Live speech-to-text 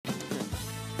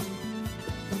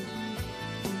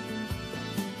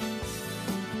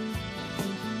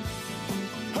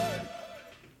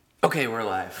Okay, we're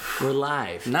live. We're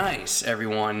live. Nice,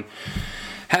 everyone.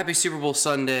 Happy Super Bowl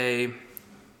Sunday.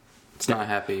 It's not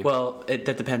happy. Well, that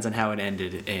depends on how it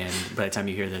ended, and by the time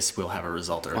you hear this, we'll have a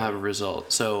result already. We'll have a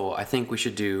result. So I think we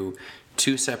should do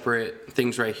two separate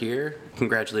things right here.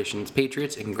 Congratulations,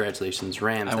 Patriots, and congratulations,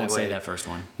 Rams. I won't say that first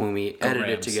one. When we Go edit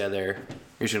it Rams. together,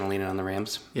 you're just going to lean in on the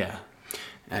Rams? Yeah.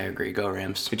 I agree. Go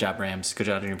Rams. Good job, Rams. Good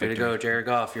job on your Way to victory. go, Jared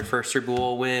Goff. Your first Super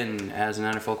Bowl win as an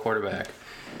NFL quarterback.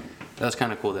 That was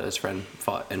kind of cool that his friend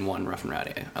fought and won rough and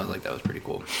rowdy. I was like, that was pretty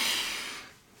cool.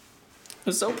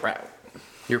 I'm so proud.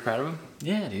 You're proud of him?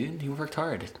 Yeah, dude. He worked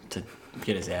hard to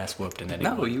get his ass whooped, and then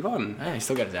No, you won. Yeah, he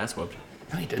still got his ass whooped.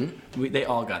 No, he didn't. They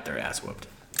all got their ass whooped.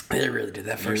 They really did.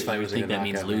 That first fight I was a think good that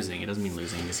means knockout, man. losing. It doesn't mean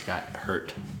losing. He just got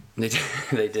hurt. They did.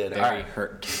 They did. Very All right.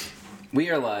 hurt. We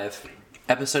are live.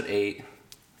 Episode 8.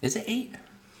 Is it 8?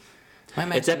 Why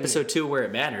am I It's saying episode 2 where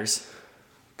it matters.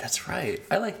 That's right.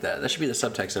 I like that. That should be the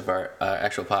subtext of our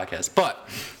actual podcast. But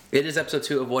it is episode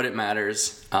 2 of What It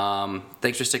Matters.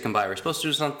 Thanks for sticking by. We're supposed to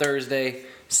do this on Thursday.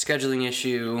 Scheduling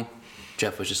issue.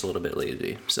 Jeff was just a little bit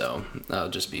lazy, so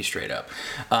I'll just be straight up.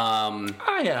 Homework.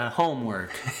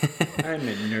 I'm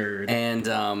a nerd.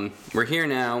 And we're here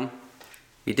now.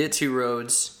 We did 2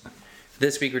 roads.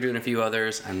 This week we're doing a few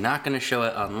others. I'm not going to show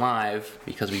it on live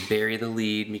because we bury the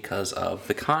lead because of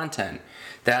the content.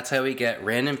 That's how we get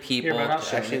random people Here, but I'll to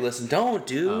show actually you. listen. Don't,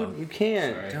 dude. Oh, you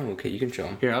can't. sorry. Oh, okay, you can show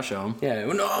them. Here, I'll show him. Yeah.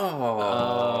 No.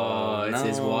 Oh, it's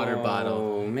his water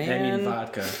bottle. Man. I mean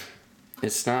vodka.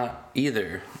 It's not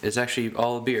either. It's actually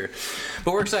all beer.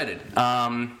 But we're excited.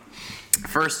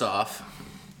 First off,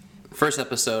 first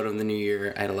episode of the new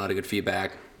year, I had a lot of good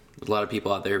feedback. A lot of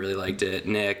people out there really liked it.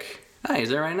 Nick. Hi, he's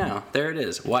there right now. There it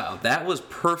is. Wow, that was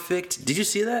perfect. Did you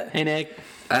see that? Hey, Nick.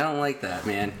 I don't like that,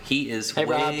 man. He is Hey,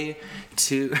 way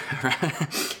too...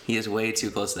 he is way too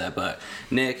close to that, but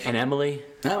Nick... And Emily.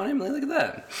 Oh, Emily, look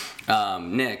at that.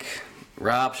 Nick,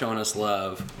 Rob showing us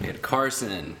love. We had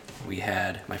Carson. We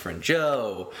had my friend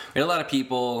Joe. We had a lot of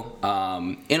people.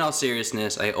 In all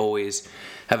seriousness, I always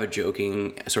have a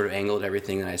joking sort of angle to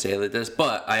everything that I say like this,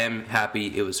 but I am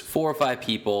happy it was 4 or 5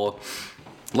 people.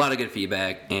 A lot of good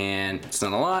feedback, and it's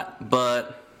not a lot,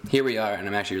 but here we are, and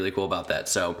I'm actually really cool about that.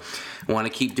 So I want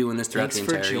to keep doing this throughout Thanks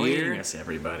the for entire joining year. us,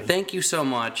 everybody. Thank you so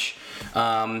much.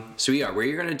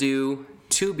 We're going to do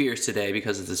 2 beers today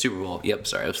because it's the Super Bowl. Yep,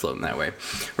 sorry, I was floating that way.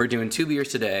 We're doing 2 beers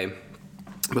today.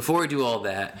 Before we do all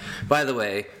that, by the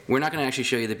way, we're not going to actually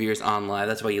show you the beers on live.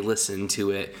 That's why you listen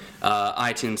to it.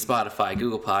 iTunes, Spotify,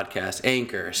 Google Podcasts,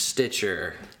 Anchor,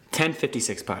 Stitcher,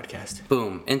 1056 podcast.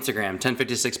 boom, Instagram,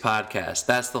 1056 Podcast.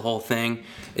 That's the whole thing.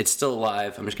 It's still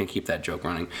alive. I'm just going to keep that joke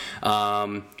running.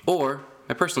 Or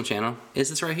my personal channel is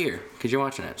this right here because you're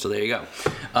watching it. So there you go.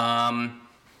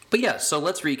 But yeah, so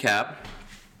let's recap.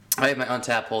 I have my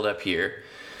Untappd pulled up here.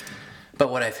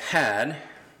 But what I've had,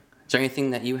 is there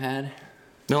anything that you had?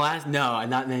 No,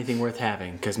 not anything worth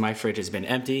having because my fridge has been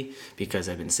empty because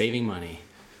I've been saving money.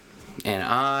 And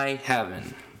I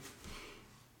haven't.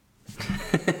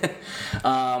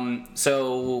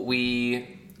 So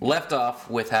we left off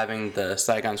with having the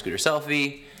Saigon scooter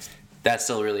selfie. That's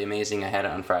still really amazing. I had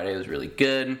it on Friday. It was really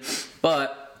good.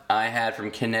 But I had from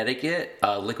Connecticut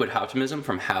Liquid Optimism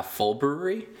from Half Full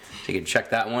Brewery. So you can check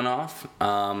that one off.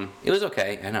 It was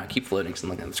okay. I know, I keep floating because I'm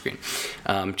looking at the screen.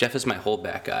 Jeff is my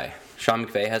holdback guy. Sean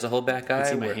McVay has a holdback guy.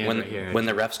 see my hand right here. When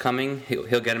the ref's coming,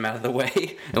 he'll get him out of the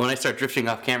way. And when I start drifting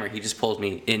off camera, he just pulls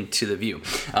me into the view.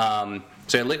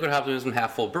 So I had Liquid Optimism,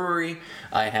 Half Full Brewery.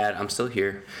 I'm still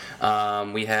here.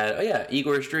 We had,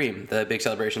 Igor's Dream, the big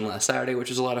celebration last Saturday, which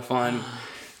was a lot of fun.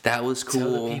 That was cool.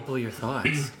 Tell the people your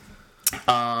thoughts.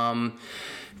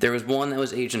 There was one that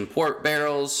was aged in port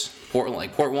barrels, port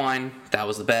wine. That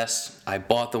was the best. I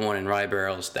bought the one in rye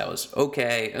barrels. That was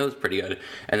okay. It was pretty good.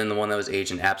 And then the one that was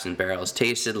aged in absinthe barrels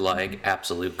tasted like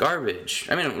absolute garbage.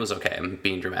 I mean, it was okay. I'm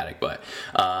being dramatic, but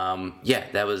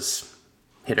that was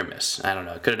hit or miss. I don't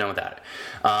know. Could have done without it.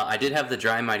 I did have the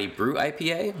Dry Mighty Brew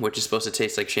IPA, which is supposed to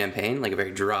taste like champagne, like a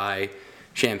very dry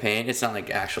champagne. It's not like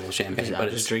actual champagne, I'll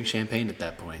but just drink champagne at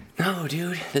that point. no,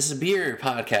 dude. This is a beer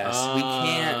podcast. We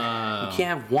can't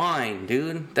have wine,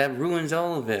 dude. That ruins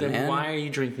all of it, Then man. why are you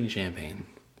drinking champagne?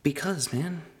 Because,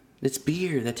 man, it's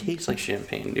beer that tastes like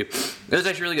champagne, dude. It was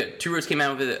actually really good. Two Roads came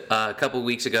out with it a couple of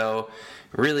weeks ago.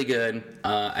 Really good.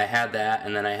 I had that,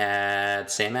 and then I had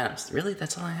Sam Adams. Really?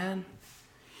 That's all I had?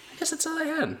 I guess that's all I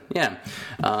had. Yeah.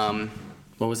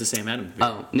 What was the Sam Adams beer?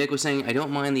 Oh, Nick was saying, I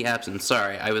don't mind the absence.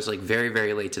 Sorry, I was, very,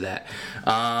 very late to that.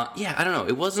 I don't know.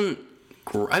 It wasn't...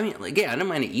 I didn't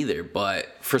mind it either,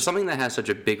 but for something that has such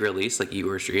a big release like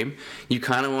Igor's Dream, you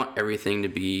kind of want everything to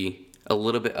be a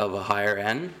little bit of a higher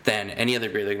end than any other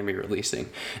beer they're going to be releasing.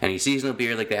 Any seasonal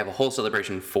beer, like they have a whole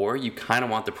celebration for, you kind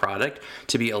of want the product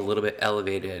to be a little bit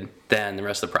elevated than the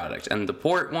rest of the product. And the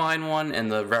port wine one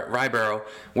and the rye barrel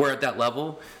were at that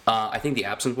level. I think the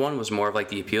absinthe one was more of like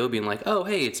the appeal, being like, oh,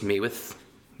 hey, it's made with,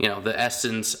 the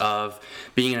essence of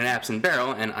being in an absinthe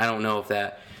barrel, and I don't know if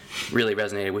that really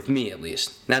resonated with me, at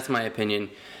least. That's my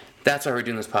opinion. That's why we're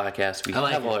doing this podcast. We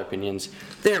have all our opinions.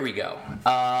 There we go.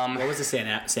 What was the Sam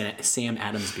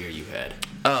Adams beer you had?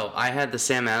 Oh, I had the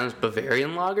Sam Adams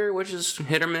Bavarian Lager, which is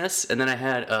hit or miss. And then I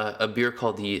had a beer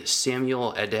called the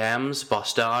Samuel Adams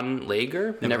Boston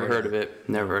Lager. Never heard of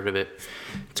it.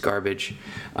 It's garbage.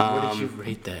 What did you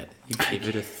rate that? You gave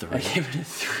it a 3. I gave it a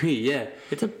 3, yeah.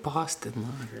 It's a Boston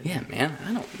Lager. Yeah, man.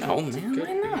 I don't know, man.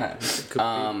 Why not? It's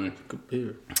a good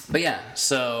beer. But yeah,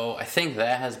 so I think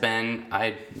that has been...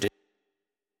 I did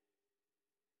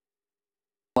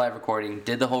live recording,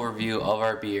 did the whole review of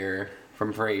our beer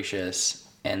from Voracious,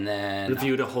 and then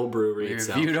reviewed a whole brewery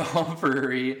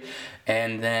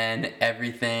and then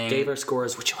everything, gave our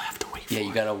scores, which you'll have to wait for. Yeah,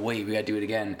 you gotta wait, we gotta do it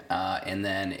again, and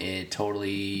then it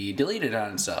totally deleted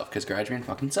on itself because GarageBand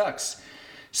fucking sucks.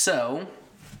 So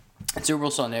it's Super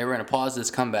Bowl Sunday. We're gonna pause this,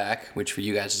 come back, which for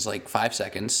you guys is like 5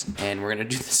 seconds, and we're gonna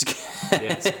do this again.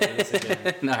 Yes, do this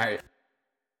again. All right.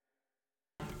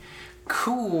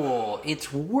 Cool,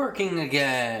 it's working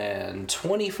again.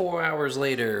 24 hours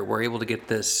later, we're able to get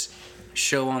this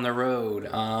show on the road.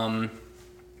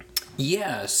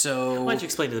 Yeah, so... Why don't you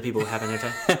explain to the people who haven't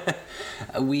had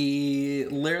time? We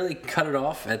literally cut it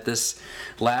off at this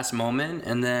last moment,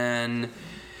 and then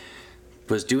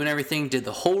was doing everything, did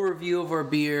the whole review of our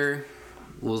beer,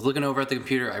 was looking over at the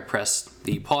computer, I pressed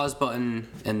the pause button,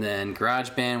 and then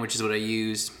GarageBand, which is what I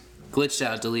used, glitched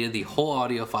out, deleted the whole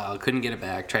audio file, couldn't get it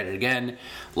back, tried it again,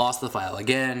 lost the file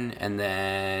again, and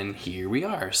then here we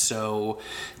are. So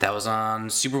that was on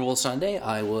Super Bowl Sunday.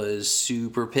 I was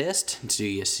super pissed. Do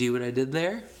you see what I did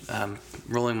there?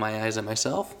 Rolling my eyes at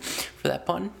myself for that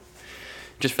pun.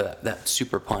 Just for that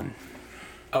super pun.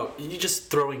 Oh, you just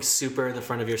throwing super in the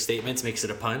front of your statements makes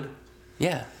it a pun?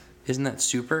 Yeah. Isn't that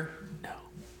super? No.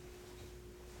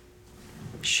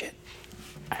 Shit.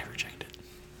 I reject it.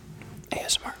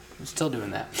 ASMR. I'm still doing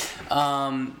that.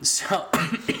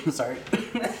 Sorry.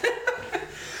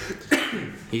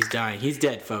 He's dying. He's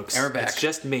dead, folks. And we're back. It's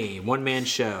just me. One-man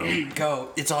show. Go.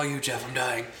 It's all you, Jeff. I'm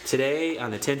dying. Today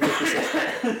on the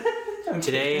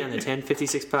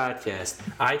 1056 podcast,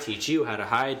 I teach you how to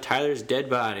hide Tyler's dead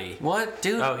body. What,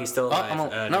 dude? Oh, he's still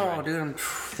alive. No, dude.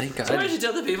 Thank God. So why don't you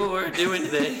tell the people what we're doing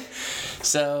today?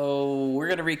 So we're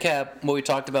going to recap what we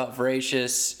talked about.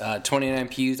 Voracious 29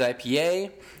 Pews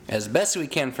IPA as best we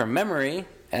can from memory.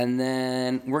 And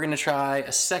then we're going to try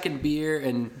a second beer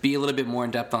and be a little bit more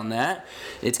in depth on that.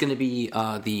 It's going to be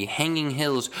the Hanging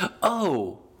Hills.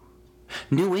 Oh!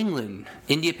 New England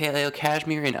India Pale Ale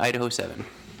Cashmere and Idaho 7.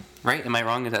 Right? Am I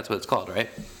wrong? That's what it's called, right?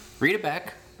 Read it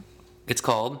back. It's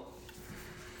called...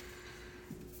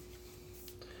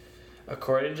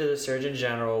 According to the Surgeon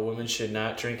General, women should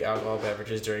not drink alcohol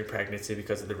beverages during pregnancy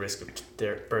because of the risk of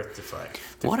their birth defect.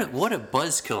 What a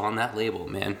buzzkill on that label,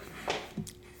 man.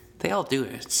 They all do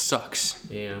it. It sucks.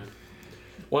 Yeah.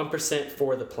 1%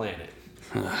 for the planet.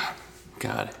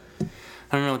 God. I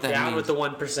don't know what that means. Down with the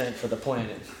 1% for the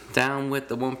planet. Down with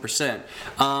the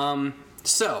 1%.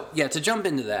 So, yeah, to jump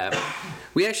into that,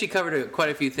 we actually covered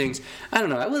quite a few things. I don't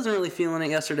know, I wasn't really feeling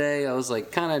it yesterday. I was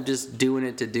like kind of just doing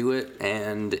it to do it,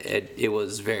 and it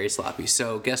was very sloppy.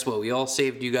 So guess what? We all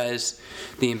saved you guys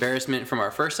the embarrassment from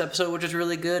our first episode, which was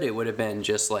really good. It would have been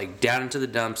just like down into the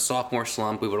dumps, sophomore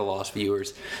slump. We would have lost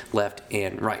viewers left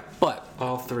and right. But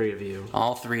all three of you.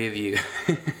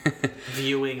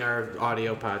 Viewing our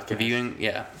audio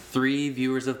podcast. 3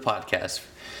 viewers of podcasts.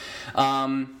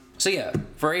 So yeah,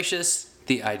 Voracious.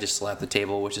 I just slapped the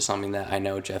table, which is something that I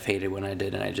know Jeff hated when I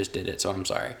did, and I just did it, so I'm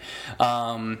sorry.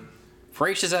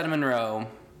 Voracious out of Monroe.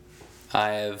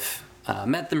 I've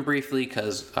met them briefly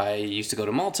because I used to go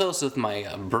to Maltos with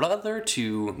my brother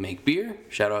to make beer.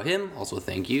 Shout out him. Also,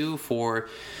 thank you for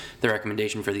the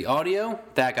recommendation for the audio.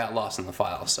 That got lost in the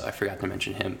file, so I forgot to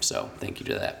mention him, so thank you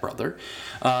to that brother.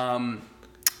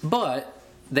 But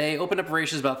they opened up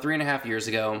Voracious about 3.5 years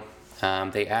ago.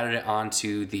 They added it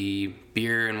onto the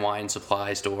beer and wine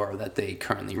supply store that they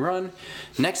currently run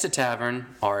next to Tavern,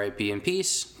 RIP in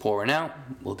peace, pouring out.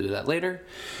 We'll do that later.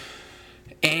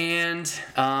 And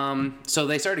so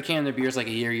they started canning their beers like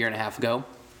a year and a half ago,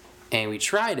 and we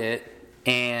tried it.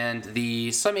 And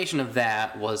the summation of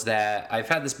that was that I've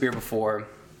had this beer before,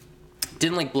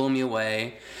 didn't like blow me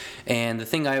away. And the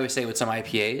thing I always say with some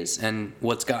IPAs, and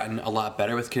what's gotten a lot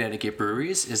better with Connecticut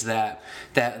breweries, is that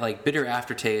like bitter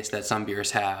aftertaste that some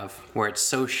beers have, where it's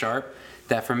so sharp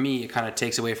that for me it kind of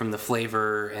takes away from the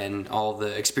flavor and all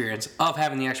the experience of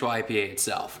having the actual IPA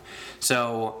itself.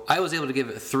 So I was able to give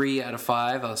it 3 out of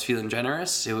 5. I was feeling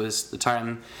generous. It was the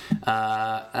time.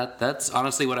 That's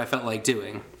honestly what I felt like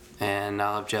doing, and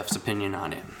I'll have Jeff's opinion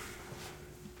on it.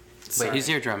 Sorry. Wait, he's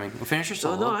ear drumming. Finish your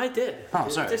solo. Oh, no, I did. Oh,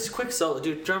 sorry. Just quick solo.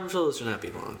 Dude, drum solos should not be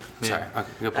long. Man. Sorry. Okay,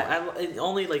 good point.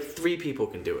 Only like 3 people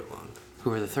can do it long.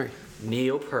 Who are the 3?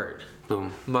 Neil Peart.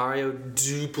 Boom. Mario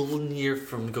Duplantier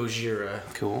from Gojira.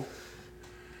 Cool.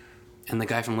 And the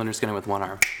guy from Leonard Skinner with one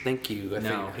arm. Thank you.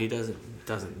 No, he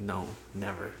doesn't. No,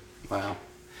 never. Wow.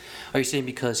 Are you saying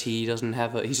because he doesn't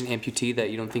have he's an amputee that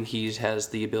you don't think he has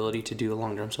the ability to do a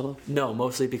long drum solo? No,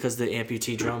 mostly because the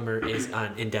amputee drummer is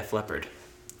in Def Leppard.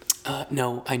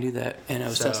 No, I knew that, and I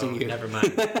was testing you. Never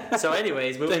mind. So,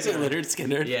 anyways, moving on. Leonard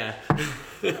Skinner. Yeah.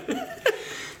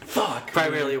 Fuck.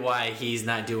 Primarily why he's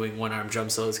not doing one-arm drum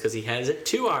solos because he has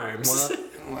 2 arms.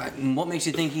 What makes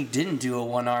you think he didn't do a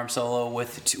one-arm solo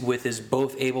with his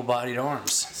both able-bodied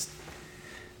arms?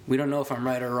 We don't know if I'm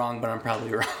right or wrong, but I'm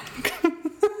probably wrong.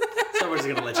 So we're just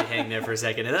going to let you hang there for a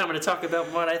second. And then I'm going to talk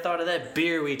about what I thought of that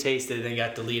beer we tasted and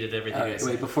got deleted everything. All right,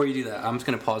 wait, before you do that, I'm just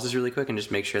going to pause this really quick and just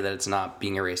make sure that it's not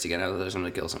being erased again, otherwise I'm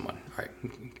going to kill someone. All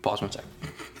right, pause 1 second.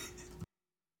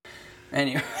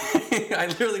 Anyway, I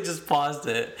literally just paused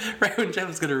it right when Jeff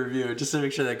was going to review it, just to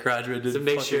make sure that GarageBand didn't. To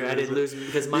make sure I didn't lose,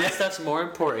 because my stuff's more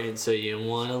important, so you don't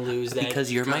want to lose that.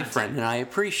 Because you're my friend, and I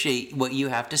appreciate what you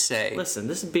have to say. Listen,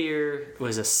 this beer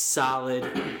was a solid.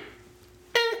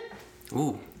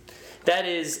 Ooh. That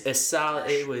is a solid.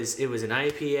 It was an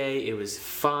IPA. It was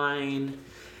fine.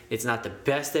 It's not the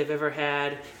best I've ever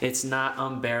had. It's not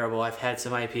unbearable. I've had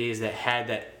some IPAs that had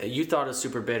that. You thought it was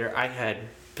super bitter. I had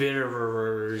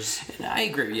bitterers. I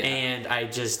agree. Yeah. And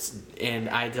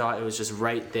I thought it was just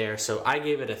right there. So I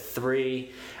gave it a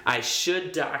 3. I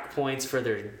should dock points for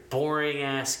their boring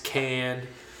ass can.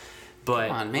 But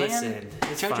come on, man. Listen,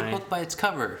 it's judge fine. a book by its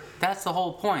cover. That's the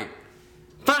whole point.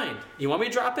 Fine. You want me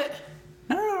to drop it?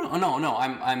 No.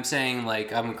 I'm saying,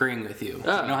 like, I'm agreeing with you. You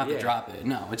don't have to drop it.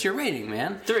 No, it's your rating,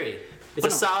 man. 3. It's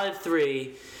a solid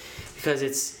 3 because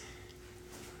it's.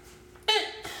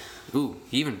 Ooh,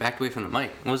 he even backed away from the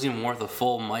mic. It wasn't even worth a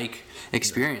full mic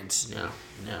experience. No.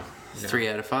 3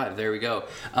 out of 5. There we go.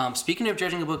 Speaking of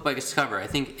judging a book by its cover, I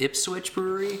think Ipswich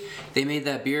Brewery, they made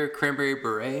that beer Cranberry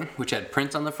Beret, which had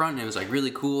prints on the front, and it was like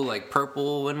really cool, like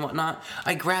purple and whatnot.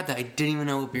 I grabbed that. I didn't even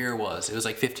know what beer it was. It was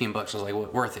like $15. I was like,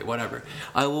 worth it, whatever.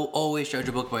 I will always judge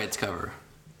a book by its cover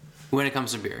when it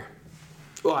comes to beer.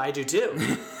 Well, I do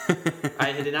too.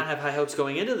 I did not have high hopes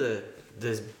going into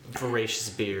this voracious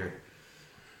beer.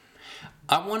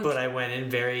 But I went in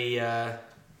very.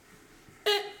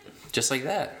 Just like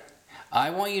that.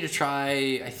 I want you to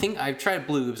try, I think I've tried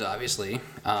Bloobs, obviously,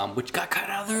 which got cut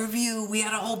out of the review. We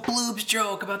had a whole Bloobs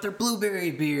joke about their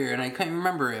blueberry beer, and I can't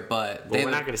remember it, but... Well,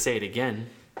 we're not going to say it again.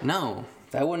 No,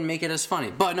 that wouldn't make it as funny.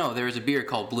 But no, there was a beer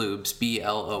called Bloobs,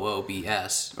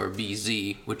 Bloobs, or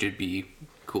BZ, which would be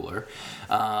cooler.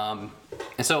 And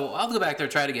so I'll go back there,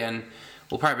 try it again.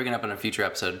 We'll probably bring it up in a future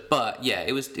episode. But yeah,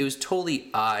 it was totally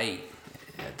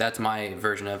that's my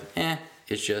version of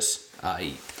it's just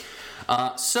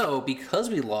so because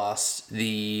we lost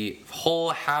the whole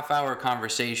half-hour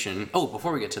conversation. Oh,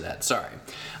 before we get to that, sorry.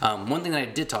 One thing that I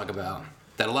did talk about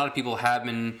that a lot of people have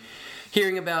been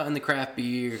hearing about in the craft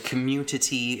beer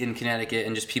community in Connecticut,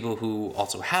 and just people who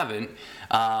also haven't.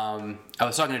 I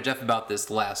was talking to Jeff about this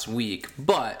last week,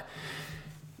 but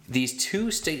these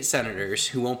 2 state senators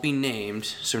who won't be named,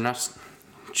 so we're not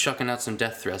chucking out some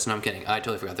death threats. No, I'm kidding. I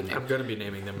totally forgot their name. I'm going to be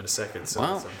naming them in a second. So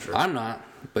well, I'm sure. I'm not,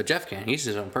 but Jeff can. He's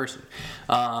his own person.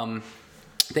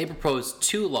 They proposed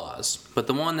 2 laws, but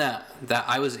the one that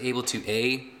I was able to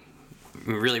A,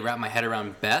 really wrap my head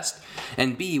around best,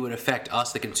 and B, would affect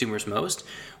us, the consumers, most,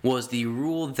 was the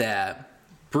rule that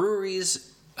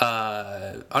breweries,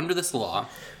 under this law...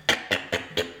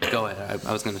 Go ahead.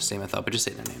 I was going to say my thought, but just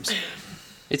say their names.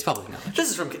 It's public knowledge. This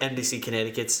is from NBC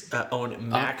Connecticut's own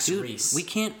Max Reese. We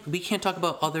can't talk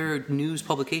about other news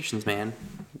publications, man.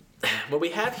 What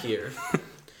we have here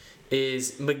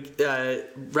is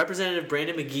Representative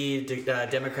Brandon McGee,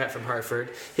 Democrat from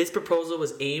Hartford. His proposal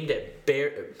was aimed at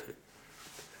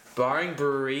barring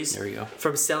breweries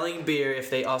from selling beer if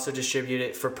they also distribute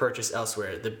it for purchase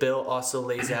elsewhere. The bill also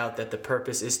lays out that the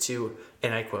purpose is to,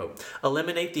 and I quote,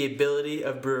 eliminate the ability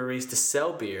of breweries to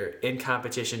sell beer in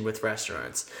competition with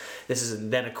restaurants. This is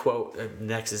then a quote.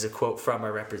 Next is a quote from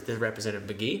our Representative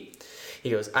McGee. He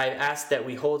goes, I asked that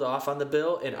we hold off on the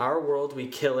bill. In our world, we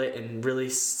kill it and really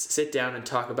sit down and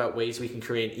talk about ways we can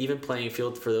create an even playing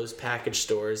field for those package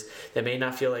stores that may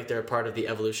not feel like they're a part of the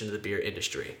evolution of the beer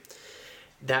industry.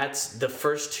 That's the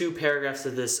first 2 paragraphs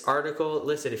of this article.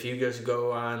 Listen, if you guys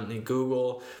go on and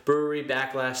Google Brewery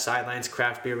Backlash Sidelines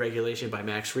Craft Beer Regulation by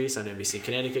Max Reese on NBC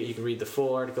Connecticut, you can read the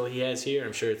full article he has here.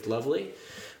 I'm sure it's lovely.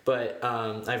 But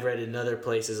I've read in other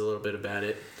places a little bit about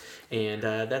it. And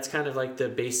that's kind of like the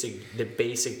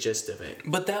basic gist of it.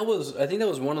 But I think that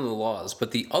was one of the laws. But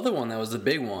the other one that was the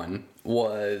big one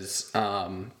was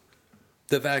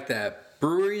the fact that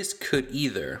breweries could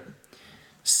either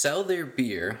sell their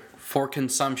beer for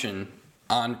consumption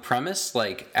on premise,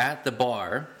 like at the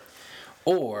bar,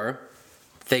 or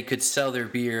they could sell their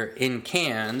beer in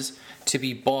cans to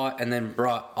be bought and then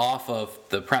brought off of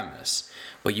the premise.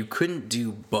 But you couldn't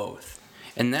do both.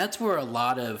 And that's where a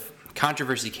lot of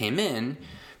controversy came in,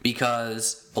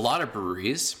 because a lot of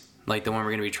breweries, like the one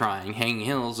we're going to be trying, Hanging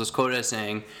Hills, was quoted as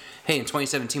saying, hey, in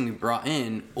 2017 we brought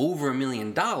in over $1 million,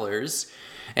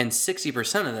 and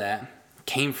 60% of that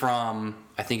came from,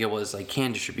 I think it was like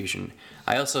can distribution.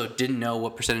 I also didn't know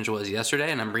what percentage it was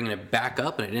yesterday, and I'm bringing it back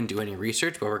up, and I didn't do any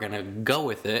research, but we're going to go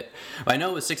with it. But I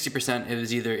know it was 60%. It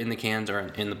was either in the cans or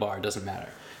in the bar. It doesn't matter.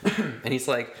 And he's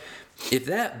like, if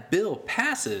that bill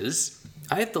passes,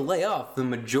 I have to lay off the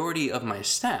majority of my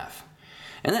staff.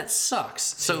 And that sucks.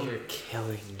 So you're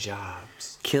killing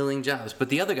jobs. Killing jobs. But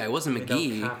the other guy wasn't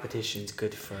McGee. No, competition's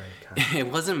good for it.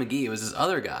 It wasn't McGee. It was this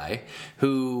other guy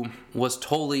who was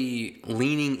totally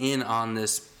leaning in on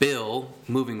this bill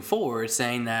moving forward,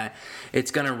 saying that it's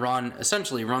going to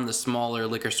essentially run the smaller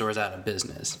liquor stores out of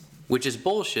business, which is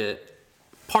bullshit,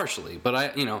 partially.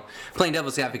 But playing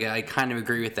devil's advocate, I kind of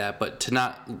agree with that. But to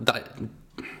not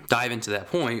dive into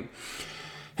that point,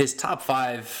 his top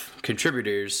 5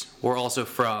 contributors were also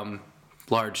from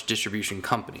large distribution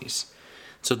companies.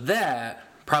 So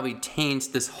that probably taints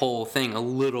this whole thing a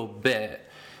little bit.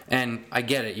 And I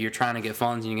get it, you're trying to get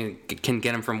funds and you can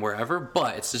get them from wherever,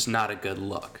 but it's just not a good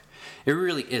look. It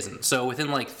really isn't. So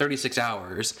within like 36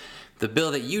 hours, the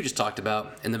bill that you just talked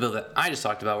about and the bill that I just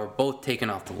talked about were both taken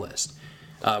off the list.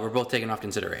 We're both taken off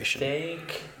consideration.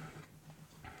 Thank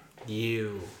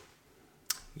you.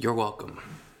 You're welcome.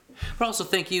 But also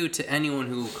thank you to anyone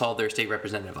who called their state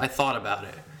representative. I thought about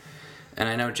it. And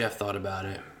I know Jeff thought about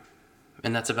it.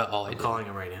 And that's about all I did. I'm calling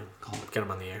him right now. Call him. Get him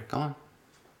on the air. Go on.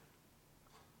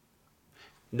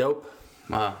 Nope.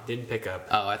 Wow. Didn't pick up.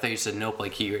 Oh, I thought you said nope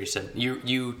like he already said.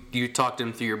 You talked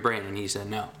him through your brain and he said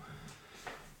no.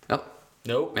 Oh.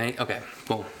 Nope. Okay,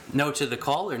 cool. No to the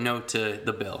call or no to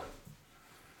the bill?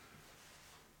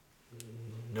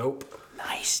 Nope.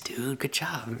 Nice, dude. Good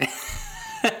job.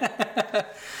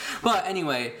 But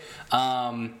anyway,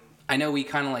 I know we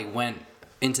kind of like went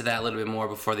into that a little bit more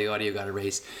before the audio got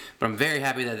erased, but I'm very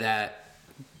happy that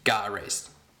got erased.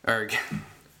 Or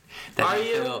Are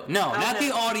you? No, not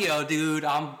the audio, dude.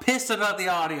 I'm pissed about the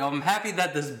audio. I'm happy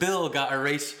that this bill got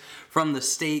erased from the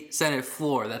state Senate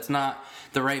floor. That's not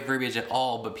the right verbiage at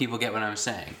all, but people get what I'm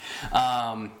saying.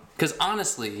 Because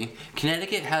honestly,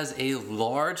 Connecticut has a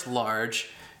large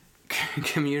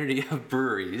community of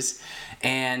breweries,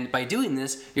 and by doing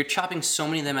this, you're chopping so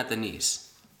many of them at the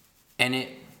knees, and it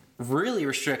really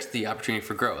restricts the opportunity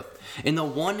for growth. In the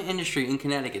one industry in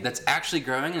Connecticut that's actually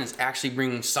growing and is actually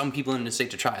bringing some people into the state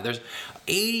to try, there's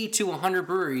 80 to 100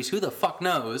 breweries, who the fuck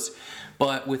knows,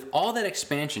 but with all that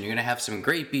expansion, you're going to have some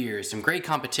great beers, some great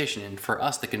competition, and for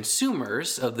us, the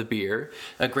consumers of the beer,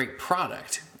 a great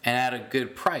product, and at a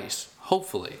good price,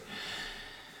 hopefully.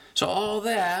 So all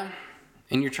that,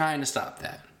 and you're trying to stop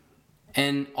that.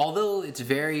 And although it's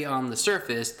very on the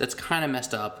surface, that's kind of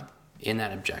messed up in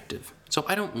that objective. So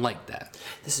I don't like that.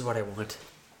 This is what I want.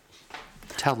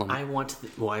 Tell them. I want them.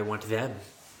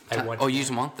 You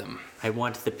just want them. I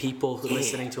want the people who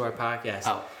listening to our podcast.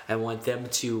 Oh. I want them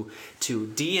to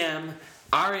DM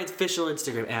our official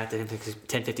Instagram at the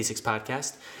 1056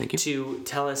 Podcast. Thank you. To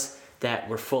tell us that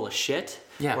we're full of shit,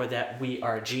 yeah, or that we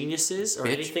are geniuses, or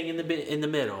Bitch. anything in the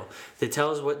middle. To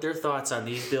tell us what their thoughts on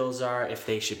these bills are, if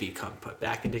they should become put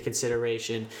back into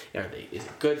consideration. Is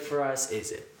it good for us?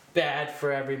 Is it bad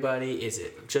for everybody? Is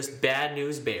it just bad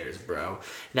news bears, bro?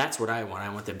 That's what I want. I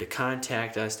want them to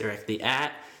contact us directly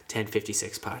at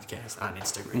 1056 Podcast on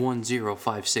Instagram.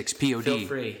 1056 POD. Feel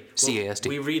free. CAST.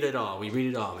 We read it all. We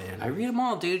read it all, man. I read them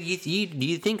all, dude.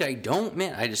 You think I don't,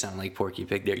 man? I just sound like Porky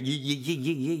Pig there.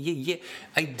 Yeah.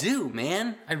 I do,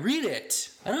 man. I read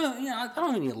it. I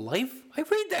don't need a life. I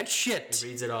read that shit. He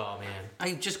reads it all, man.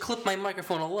 I just clipped my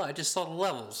microphone a lot. I just saw the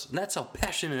levels. And that's how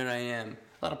passionate I am.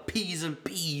 A lot of P's and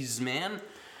P's, man.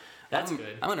 That's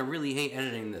good. I'm gonna really hate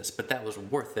editing this, but that was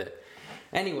worth it.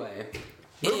 Anyway.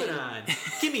 Moving on.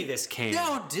 Give me this can.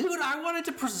 No, dude, I wanted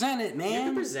to present it, man. You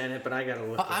can present it, but I gotta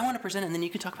look. I want to present it, and then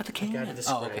you can talk about the can. gotta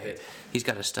describe okay. it. He's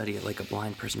got to study it like a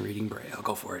blind person reading Braille.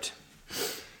 Go for it.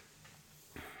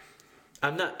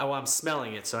 I'm not. Oh, I'm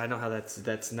smelling it, so I know how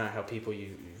that's not how people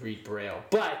you read Braille.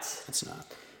 But It's not.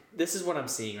 this is what I'm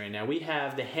seeing right now. We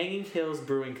have the Hanging Hills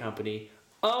Brewing Company.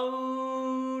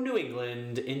 Oh, New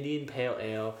England Indian Pale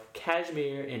Ale,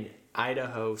 Cashmere, and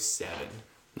Idaho 7.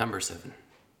 Number 7.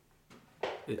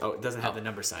 Oh, it doesn't have the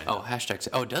number sign. Oh, hashtag.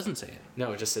 Oh, it doesn't say it.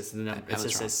 No, it just says the number. I It was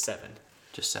just wrong. says 7.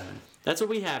 Just 7. That's what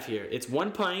we have here. It's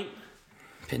 1 pint,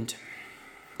 Pint.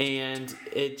 and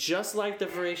it just like the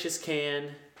Voracious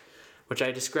can, which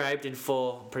I described in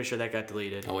full. I'm pretty sure that got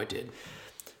deleted. Oh, it did.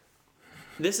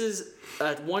 This is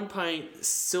a 1 pint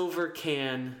silver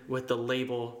can with the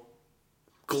label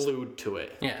glued to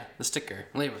it. Yeah, the sticker.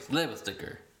 Label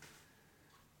sticker.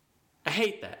 I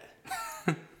hate that.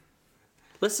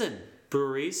 Listen,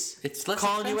 breweries. It's less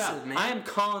calling you expensive, out. man. I am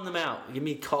calling them out. You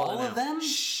mean call All them of out? them?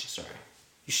 Shh. Sorry.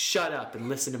 You shut up and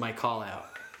listen to my call out.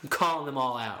 I'm calling them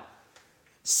all out.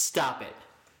 Stop it.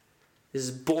 This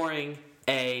is boring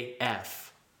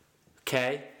AF.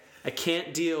 Okay? I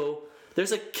can't deal.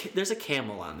 There's a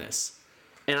camel on this,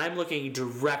 and I'm looking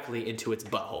directly into its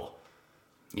butthole.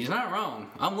 He's not wrong.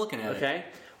 I'm looking at it. Okay?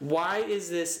 Why is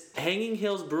this Hanging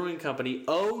Hills Brewing Company,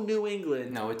 New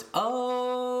England, No, it's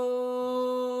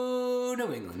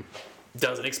New England.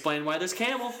 doesn't explain why there's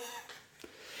camel?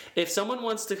 If someone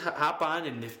wants to hop on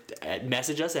and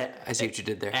message us at I see what you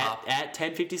did there. Hop. at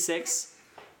 1056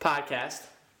 podcast,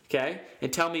 okay,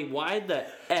 and tell me why the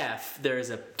F there is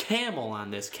a camel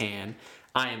on this can,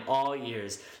 I am all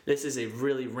ears. This is a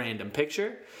really random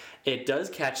picture. It does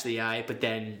catch the eye, but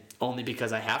then only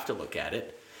because I have to look at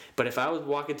it. But if I was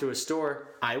walking through a store,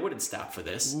 I wouldn't stop for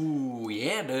this. Ooh,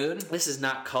 yeah, dude. This is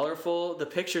not colorful. The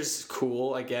picture's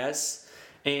cool, I guess.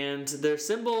 And their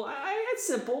symbol, it's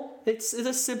simple. It's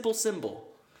a simple symbol.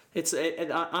 It's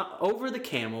over the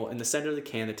camel in the center of the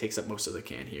can that takes up most of the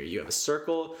can here. You have a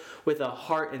circle with a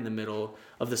heart in the middle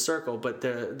of the circle, but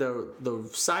the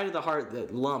side of the heart,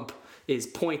 that lump, is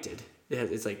pointed.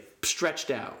 It's like stretched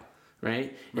out,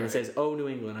 right? And it says, New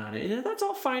England on it. And that's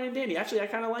all fine and dandy. Actually, I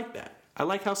kind of like that. I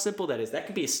like how simple that is. That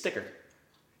could be a sticker.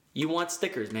 You want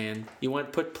stickers, man. You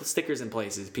want to put stickers in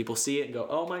places. People see it and go,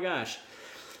 oh my gosh.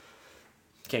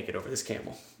 Can't get over this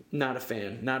camel. Not a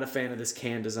fan. Not a fan of this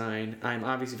can design. I'm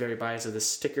obviously very biased of the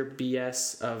sticker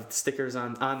BS of stickers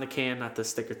on the can, not the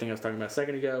sticker thing I was talking about a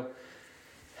second ago.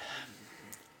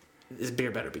 This beer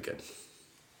better be good.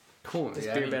 Cool. This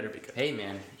beer better be good. Hey,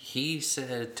 man. He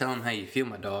said, tell him how you feel,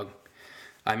 my dog.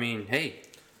 I mean, hey,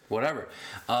 whatever.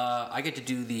 I get to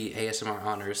do the ASMR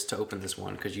honors to open this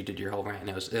one because you did your whole rant. And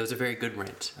it was a very good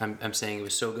rant. I'm saying it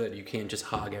was so good. You can't just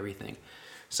hog everything.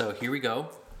 So here we go.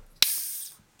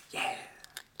 Yeah.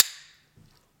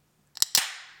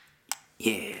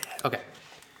 Yeah. Okay.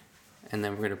 And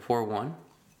then we're going to pour one.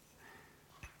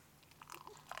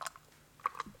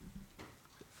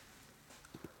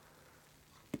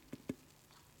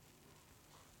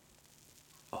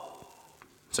 Oh.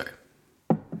 Sorry.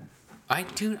 I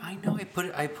know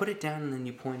I put it down and then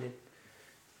you pointed.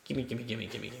 Gimme.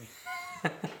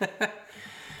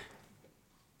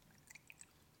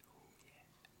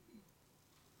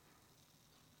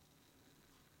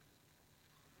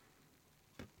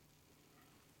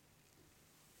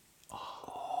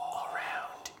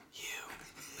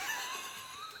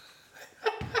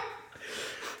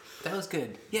 That was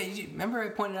good. Yeah, remember I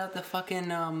pointed out the fucking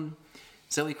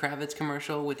Zoe Kravitz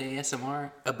commercial with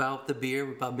ASMR about the beer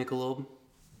about Michelob?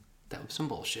 That was some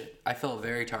bullshit. I felt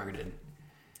very targeted.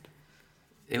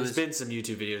 There's been some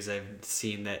YouTube videos I've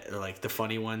seen that are like the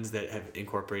funny ones that have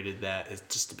incorporated that is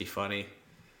just to be funny.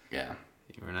 Yeah.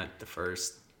 We're not the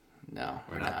first. No,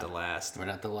 We're not the last. We're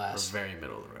not the We're last. very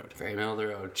middle of the road. Very middle of the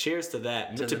road. Cheers to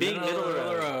that. To the being middle of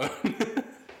the road.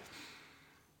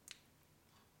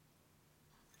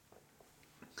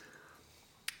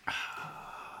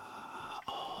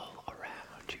 All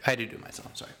around you. I had to do it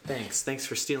myself. Sorry. Thanks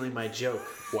for stealing my joke,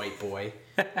 white boy.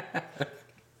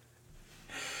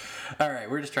 All right,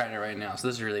 we're just trying it right now. So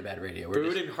this is really bad radio.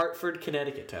 Brewed in Hartford,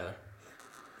 Connecticut, Tyler.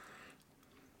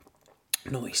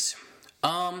 Noise.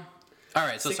 All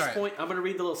right, so 6 sorry. point. I'm gonna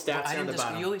read the little stats I on the didn't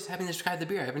bottom. You always have me describe the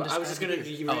beer. I haven't I was just gonna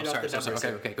described the read beer. off the numbers.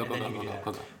 Okay, go. and then you can do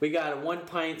that. We got a 1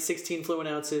 pint, 16 fluid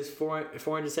ounces,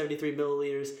 473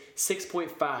 milliliters,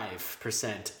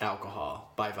 6.5%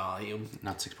 alcohol by volume.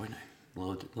 Not 6.9. A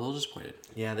little disappointed.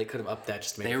 Yeah, they could have upped that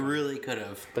just to make They it fun. really could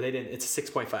have. But they didn't. It's a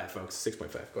 6.5, folks.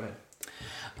 6.5. Go ahead.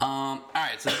 All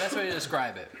right, so the best way to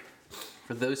describe it,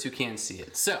 for those who can't see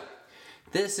it. So,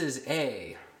 this is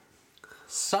a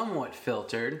somewhat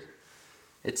filtered.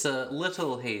 It's a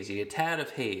little hazy, a tad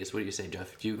of haze. What do you say,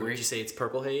 Jeff? Do you agree? Would you say it's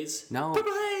purple haze? No.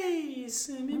 Purple haze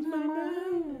in my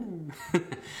mind.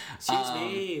 Excuse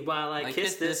me while I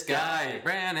kiss this guy.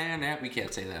 We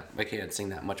can't say that. I can't sing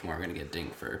that much more. We're gonna get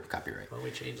dinged for copyright. Well, we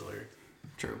changed the lyric.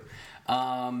 True.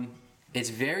 It's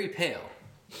very pale.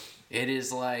 It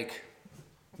is like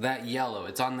that yellow.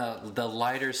 It's on the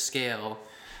lighter scale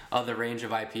of the range of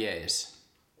IPAs.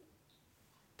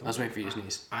 I was waiting for you to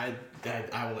sneeze. I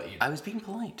will let you. I was being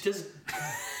polite. Just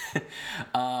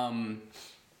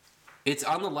It's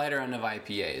on the lighter end of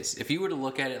IPAs. If you were to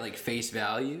look at it like face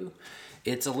value,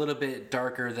 it's a little bit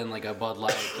darker than like a Bud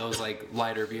Light, those like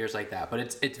lighter beers like that. But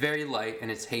it's very light and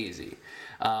it's hazy.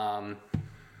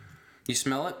 You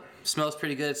smell it. Smells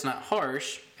pretty good. It's not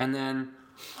harsh. And then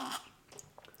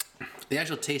the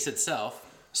actual taste itself.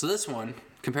 So this one,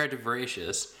 compared to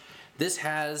Voracious, this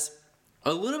has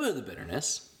a little bit of the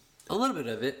bitterness, a little bit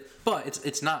of it, but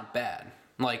it's not bad.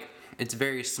 Like, it's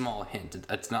very small hint.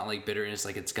 It's not like bitterness,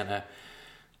 like it's gonna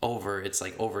it's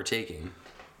like overtaking.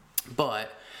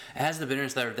 But it has the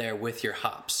bitterness that are there with your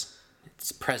hops.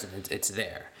 It's present, it's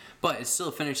there. But it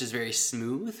still finishes very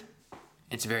smooth.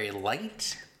 It's very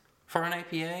light for an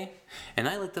IPA. And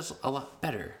I like this a lot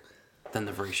better than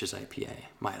the Voracious IPA,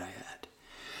 might I add.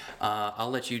 I'll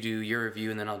let you do your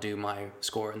review and then I'll do my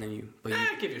score and then you...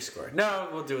 give your score. No,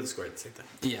 we'll do the score at the same time.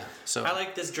 Yeah, so... I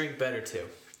like this drink better too.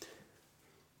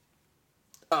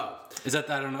 Oh. Is that...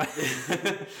 I don't know.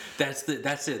 That's it.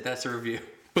 That's the review.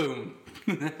 Boom.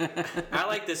 I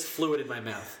like this fluid in my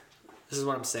mouth. This is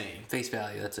what I'm saying. Face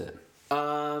value, that's it.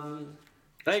 I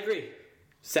agree.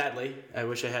 Sadly, I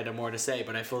wish I had more to say,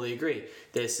 but I fully agree.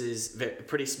 This is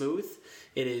pretty smooth.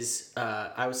 It is.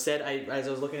 As I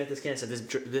was looking at this can, I said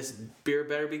this beer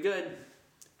better be good.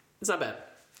 It's not bad.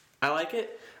 I like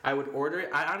it. I would order it.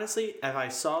 I honestly, if I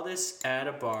saw this at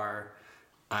a bar,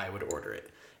 I would order it.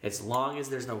 As long as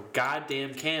there's no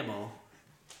goddamn camel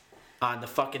on the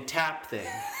fucking tap thing.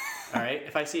 All right.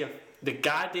 If I see the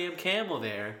goddamn camel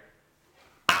there,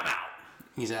 I'm out.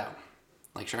 He's out.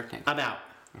 Like Shark Tank. I'm out.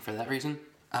 And for that reason,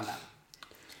 I'm out.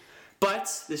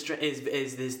 But this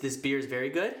beer is very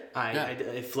good.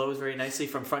 It flows very nicely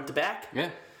from front to back. Yeah.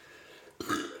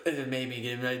 And it made me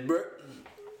get a nice burp.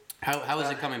 How is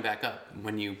it coming back up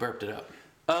when you burped it up?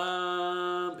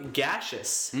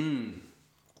 Gaseous.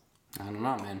 I don't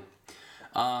know, man.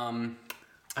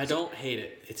 I don't hate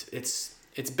it.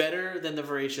 It's better than the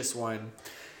Voracious one,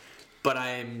 but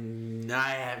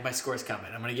my score's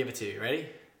coming. I'm gonna give it to you. Ready?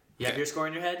 You have your score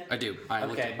in your head? I do. I'm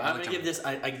going to give this,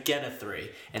 again, a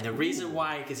 3. And the reason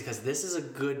why is because this is a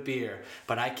good beer,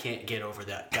 but I can't get over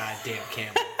that goddamn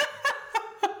camel.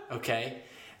 Okay?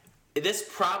 This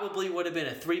probably would have been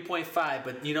a 3.5,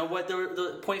 but you know what the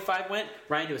 0.5 went?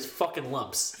 Right into his fucking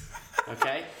lumps.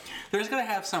 Okay? There's going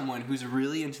to have someone who's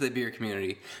really into the beer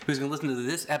community who's going to listen to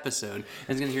this episode and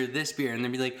is going to hear this beer and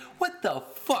then be like, what the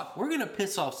fuck? We're going to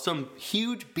piss off some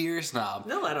huge beer snob.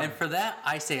 No, I don't. And for that,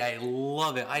 I say I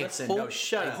love it. Listen,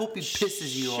 shut up. I hope he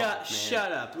pisses you off, man.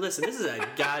 Shut up. Listen, this is a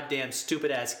goddamn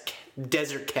stupid-ass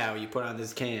desert cow you put on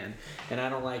this can, and I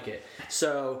don't like it.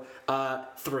 So,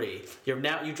 3.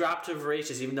 You dropped to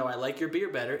Voracious, even though I like your beer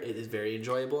better. It is very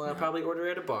enjoyable, and I'll probably order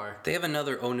it at a bar. They have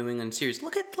another O New England series.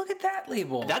 Look at that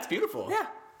label. That's beautiful. Yeah.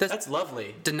 That's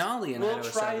lovely. Denali and We'll Idaho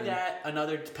try 7. that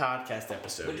another podcast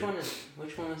episode.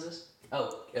 Which one is this?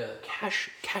 Oh,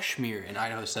 Kashmir in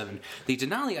Idaho 7. The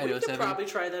Denali Idaho 7. We could probably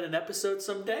try that an episode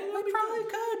someday. We probably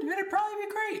could. It'd probably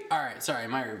be great. All right, sorry,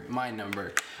 my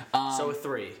number. So a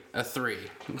 3. A 3.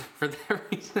 For that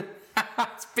reason,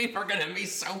 people are gonna be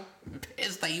so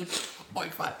pissed that you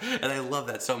 0.5, and I love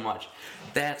that so much.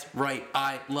 That's right.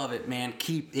 I love it, man.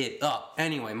 Keep it up.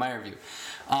 Anyway, my review.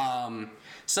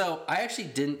 So I actually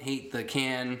didn't hate the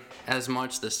can as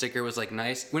much. The sticker was like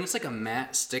nice. When it's like a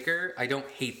matte sticker, I don't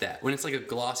hate that. When it's like a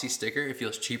glossy sticker, it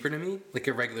feels cheaper to me, like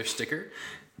a regular sticker.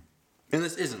 And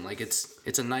this isn't. Like it's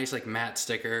a nice like matte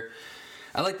sticker.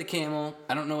 I like the camel.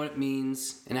 I don't know what it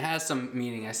means, and it has some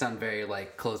meaning. I sound very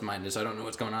like closed-minded, so I don't know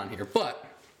what's going on here. But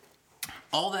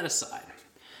all that aside,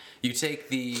 you take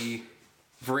the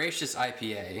Voracious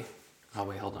IPA. Oh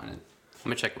wait, hold on. I'm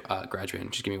gonna check Graduate.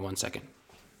 Just give me 1 second.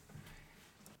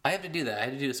 I have to do that. I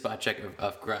had to do a spot check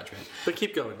of Graduate. But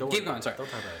keep going. Keep going. Sorry. Don't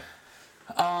talk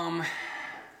about it.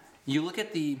 You look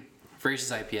at the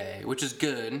Voracious IPA, which is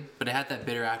good, but it had that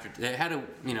bitter It had a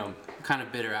kind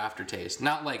of bitter aftertaste.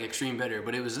 Not like extreme bitter,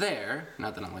 but it was there.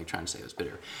 Not that I'm like trying to say it was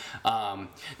bitter.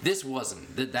 This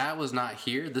wasn't. That was not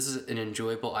here. This is an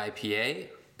enjoyable IPA.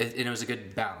 And it was a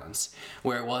good balance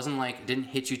where it wasn't like it didn't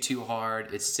hit you too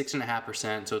hard. It's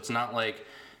 6.5%, so it's not like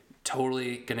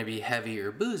totally going to be heavy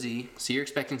or boozy, so you're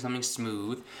expecting something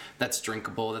smooth, that's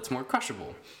drinkable, that's more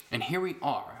crushable. And here we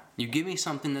are. You give me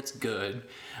something that's good,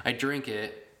 I drink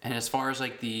it, and as far as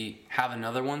like the have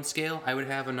another one scale, I would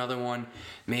have another one,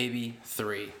 maybe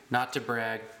 3. Not to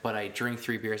brag, but I drink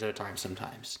 3 beers at a time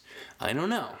sometimes. I don't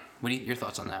know. What are your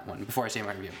thoughts on that one before I say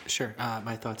my review? Sure.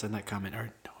 My thoughts on that comment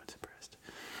are no one's impressed.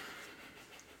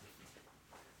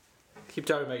 Keep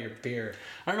talking about your beer.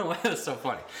 I don't know why that was so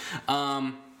funny.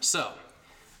 So,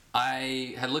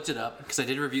 I had looked it up because I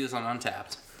did review this on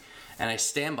Untapped, and I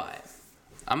stand by it.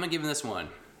 I'm going to give this one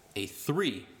a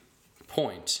 3.75.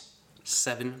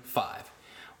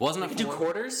 Wasn't We a can do 4.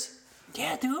 quarters?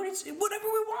 Yeah, dude, it's whatever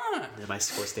we want. Yeah, my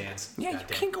score stands. Yeah, Goddamn.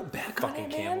 you can't go back on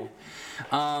Fucking it, man.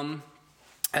 Campbell.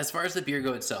 As far as the beer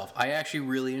go itself, I actually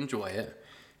really enjoy it.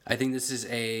 I think this is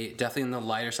definitely on the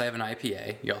lighter side of an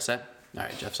IPA. You all set? All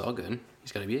right, Jeff's all good.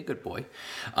 He's got to be a good boy.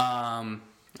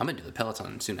 I'm gonna do the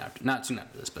Peloton soon after, not soon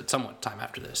after this, but somewhat time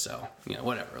after this. So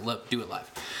whatever. Do it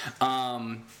live.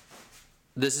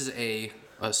 This is a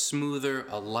smoother,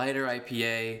 a lighter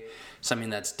IPA. Something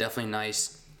that's definitely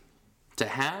nice to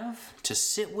have, to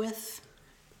sit with.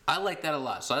 I like that a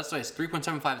lot. So that's why it's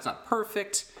 3.75. It's not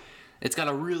perfect. It's got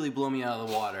to really blow me out of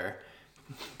the water.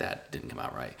 That didn't come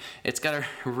out right. It's got to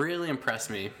really impress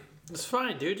me. It's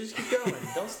fine, dude. Just keep going.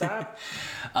 Don't stop.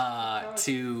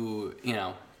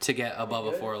 To get above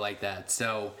a 4 like that.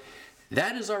 So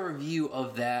that is our review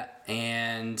of that.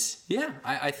 And yeah,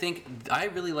 I think I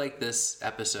really like this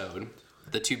episode,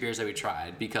 the 2 beers that we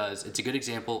tried, because it's a good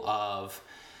example of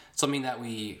something that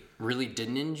we really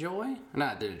didn't enjoy.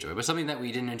 Not did enjoy, but something that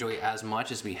we didn't enjoy as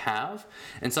much as we have,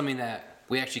 and something that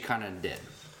we actually kind of did.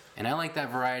 And I like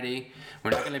that variety. We're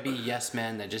not going to be yes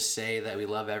men that just say that we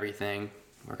love everything.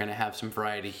 We're going to have some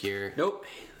variety here. Nope.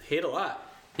 Hate a lot.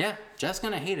 Yeah, Jeff's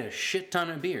going to hate a shit ton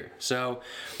of beer. So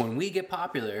when we get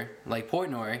popular, like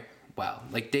Portnoy,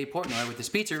 like Dave Portnoy with his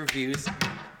pizza reviews,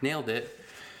 nailed it,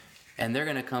 and they're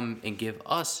going to come and give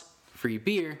us free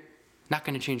beer, not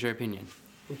going to change our opinion.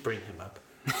 We'll bring him up.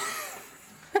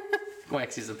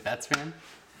 Waxy's a Pats fan?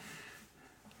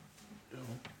 No.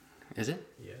 Is it?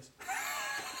 Yes.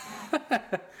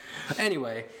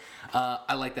 Anyway,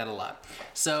 I like that a lot.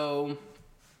 So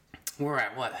we're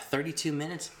at 32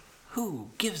 minutes? Who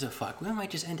gives a fuck? We might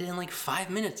just end it in like 5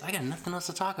 minutes. I got nothing else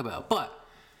to talk about. But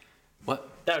what?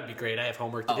 That would be great. I have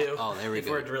homework to do. Oh, there we if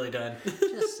go. we're really done.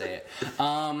 Just say it.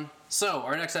 So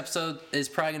our next episode is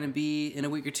probably going to be in a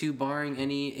week or 2, barring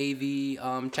any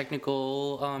AV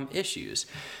technical issues.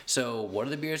 So what are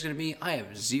the beers going to be? I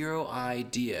have zero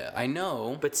idea. I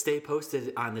know. But stay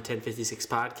posted on the 1056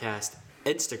 podcast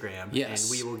Instagram. Yes.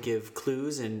 And we will give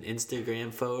clues and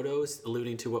Instagram photos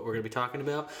alluding to what we're going to be talking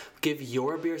about. Give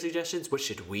your beer suggestions. What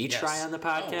should we try on the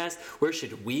podcast? Where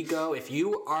should we go? If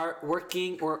you are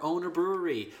working or own a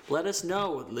brewery, let us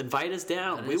know. Invite us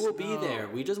down. We will be there.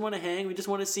 We just want to hang. We just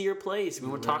want to see your place. We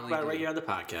want to talk about it right here on the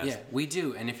podcast. Yeah, we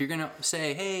do. And if you're going to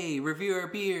say, hey, review our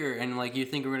beer, and like you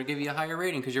think we're going to give you a higher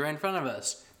rating because you're right in front of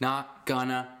us, not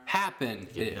gonna happen.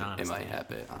 It might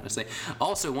happen, honestly.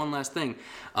 Also, one last thing.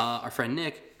 Our friend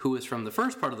Nick, who was from the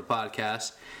first part of the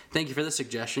podcast, thank you for this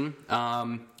suggestion.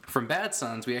 From Bad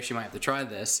Sons, we actually might have to try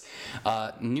this.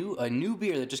 A new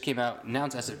beer that just came out,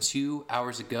 announced as of 2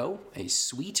 hours ago. A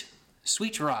Sweet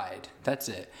Ride. That's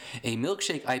it. A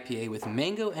milkshake IPA with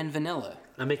mango and vanilla.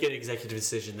 I'm making an executive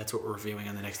decision. That's what we're reviewing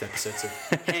on the next episode. So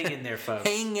hang in there, folks.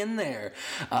 Hang in there.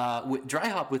 With dry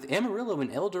hop with Amarillo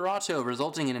and El Dorado,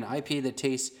 resulting in an IPA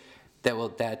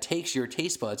that takes your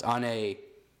taste buds on a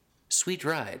sweet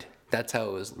ride. That's how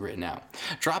it was written out.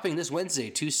 Dropping this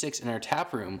Wednesday, 2/6 in our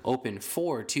tap room, open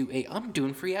 4 to 8. I'm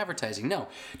doing free advertising. No,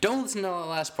 don't listen to the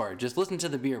last part. Just listen to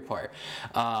the beer part.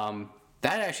 That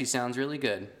actually sounds really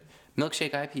good.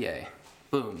 Milkshake IPA.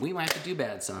 Boom. We might have to do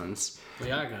Bad Sons.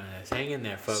 We are gonna hang in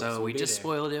there, folks. So we just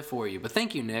spoiled it for you. But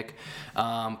thank you, Nick.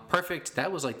 Perfect.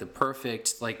 That was like the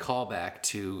perfect callback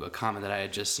to a comment that I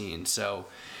had just seen. So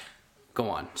go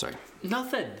on. Sorry.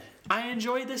 Nothing. I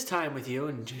enjoyed this time with you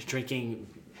and just drinking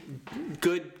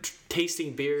good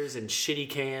tasting beers and shitty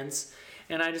cans.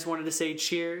 And I just wanted to say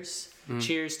cheers.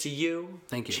 Cheers to you.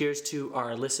 Thank you. Cheers to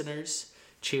our listeners.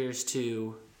 Cheers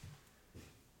to...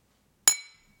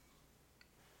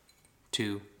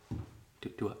 To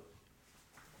what?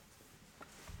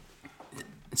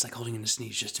 It's like holding in a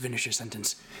sneeze just to finish your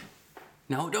sentence.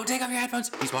 No, don't take off your headphones.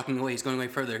 He's walking away. He's going away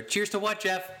further. Cheers to what,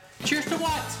 Jeff? Cheers to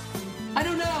what?